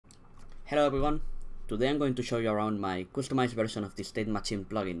Hello everyone, today I'm going to show you around my customized version of the state machine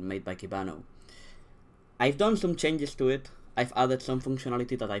plugin made by Godot. I've done some changes to it, I've added some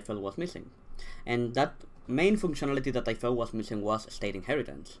functionality that I felt was missing. And that main functionality that I felt was missing was state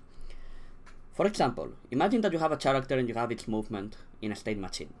inheritance. For example, imagine that you have a character and you have its movement in a state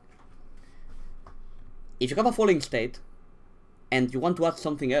machine. If you have a falling state, and you want to add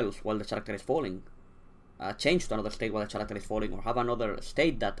something else while the character is falling, change to another state while the character is falling, or have another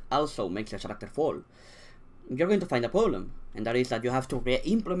state that also makes the character fall, you're going to find a problem, and that is that you have to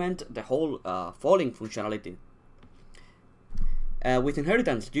re-implement the whole falling functionality. With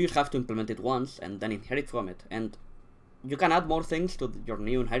inheritance, you just have to implement it once and then inherit from it, and you can add more things to your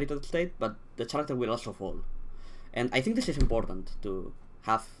new inherited state, but the character will also fall. And I think this is important to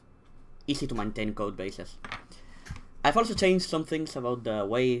have easy to maintain code bases. I've also changed some things about the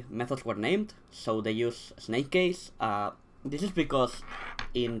way methods were named, so they use snake case. This is because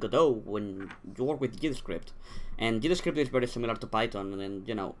in Godot, when you work with JavaScript, and JavaScript is very similar to Python, and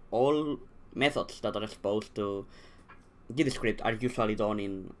you know, all methods that are exposed to JavaScript are usually done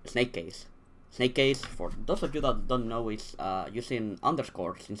in snake case. Snake case, for those of you that don't know, is using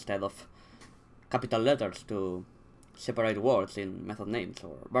underscores instead of capital letters to separate words in method names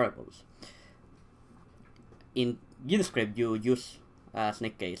or variables. In JavaScript, you use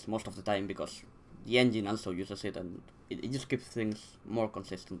snake case most of the time because the engine also uses it, and it just keeps things more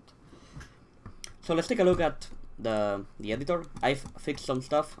consistent. So let's take a look at the editor. I've fixed some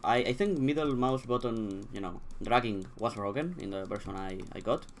stuff. I think middle mouse button, dragging was broken in the version I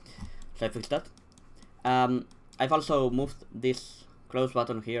got, so I fixed that. I've also moved this close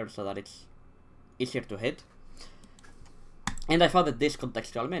button here so that it's easier to hit, and I've added this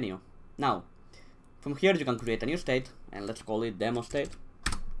contextual menu. Now, from here you can create a new state, and let's call it demo state.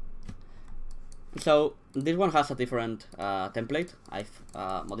 So this one has a different template. I've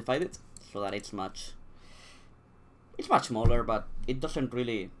modified it so that it's much smaller, but it doesn't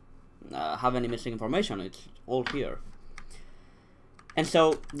really have any missing information. It's all here. And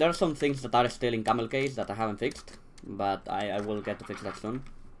so there are some things that are still in camel case that I haven't fixed, but I will get to fix that soon.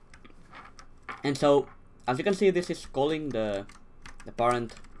 And so, as you can see, this is calling the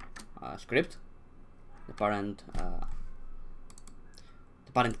parent script, the parent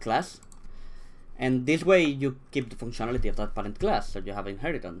class, and this way you keep the functionality of that parent class, so you have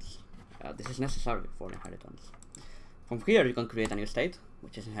inheritance. This is necessary for inheritance. From here you can create a new state,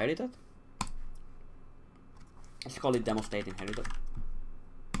 which is inherited. Let's call it demo state inherited.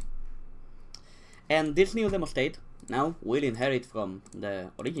 And this new demo state now will inherit from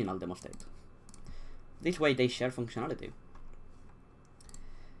the original demo state. This way they share functionality.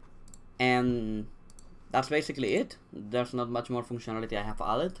 And that's basically it. There's not much more functionality I have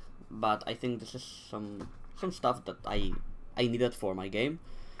added, but I think this is some stuff that I needed for my game,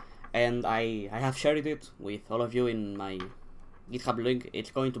 and I have shared it with all of you in my GitHub link.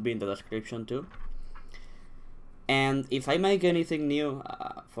 It's going to be in the description too. And if I make anything new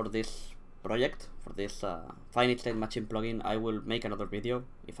for this project, for this finite state machine plugin, I will make another video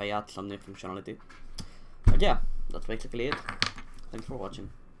if I add some new functionality. But yeah, that's basically it. Thanks for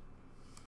watching.